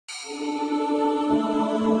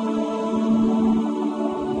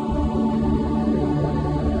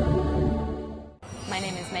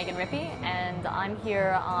I'm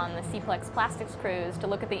here on the SEAPLEX plastics cruise to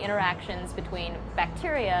look at the interactions between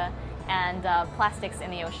bacteria and plastics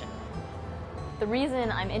in the ocean. The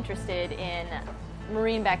reason I'm interested in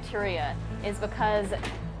marine bacteria is because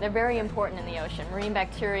they're very important in the ocean. Marine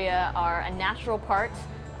bacteria are a natural part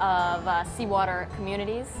of seawater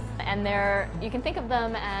communities, and you can think of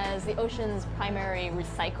them as the ocean's primary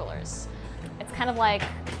recyclers. It's kind of like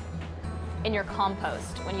in your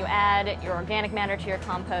compost. When you add your organic matter to your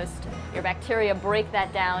compost, your bacteria break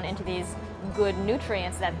that down into these good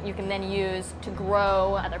nutrients that you can then use to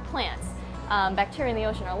grow other plants. Bacteria in the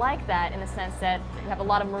ocean are like that in the sense that you have a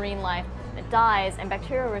lot of marine life that dies, and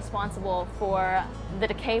bacteria are responsible for the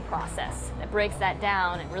decay process that breaks that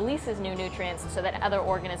down and releases new nutrients so that other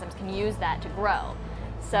organisms can use that to grow.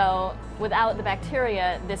 So without the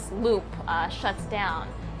bacteria, this loop shuts down.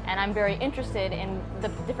 And I'm very interested in the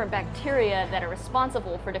different bacteria that are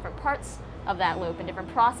responsible for different parts of that loop and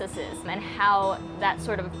different processes, and how that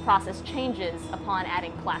sort of process changes upon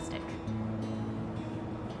adding plastic.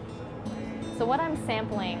 So what I'm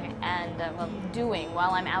sampling and doing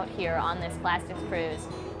while I'm out here on this plastics cruise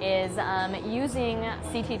is using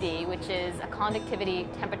CTD, which is a conductivity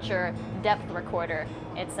temperature depth recorder.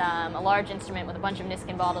 It's a large instrument with a bunch of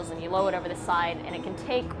Niskin bottles, and you lower it over the side, and it can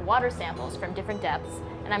take water samples from different depths.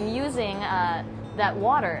 And I'm using that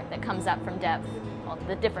water that comes up from depth, well,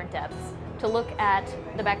 the different depths, to look at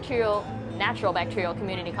the natural bacterial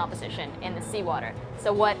community composition in the seawater.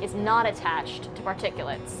 So what is not attached to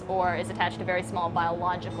particulates or is attached to very small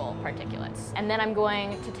biological particulates. And then I'm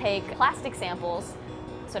going to take plastic samples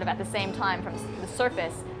sort of at the same time from the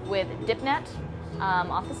surface with dip net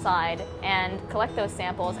off the side, and collect those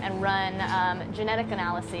samples and run genetic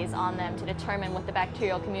analyses on them to determine what the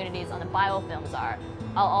bacterial communities on the biofilms are.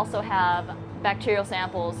 I'll also have bacterial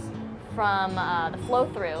samples from the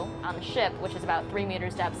flow-through on the ship, which is about 3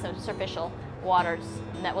 meters depth, so superficial waters,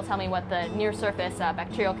 and that will tell me what the near-surface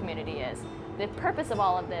bacterial community is. The purpose of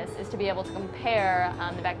all of this is to be able to compare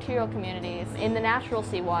the bacterial communities in the natural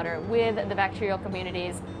seawater with the bacterial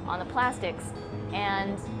communities on the plastics,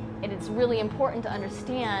 and it is really important to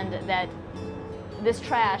understand that this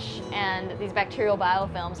trash and these bacterial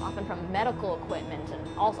biofilms, often from medical equipment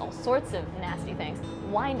and all sorts of nasty things,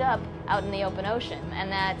 wind up out in the open ocean,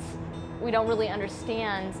 and that we don't really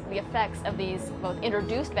understand the effects of these both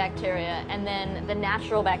introduced bacteria and then the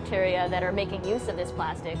natural bacteria that are making use of this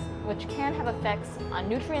plastics, which can have effects on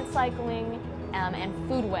nutrient cycling and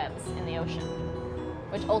food webs in the ocean,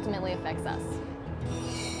 which ultimately affects us.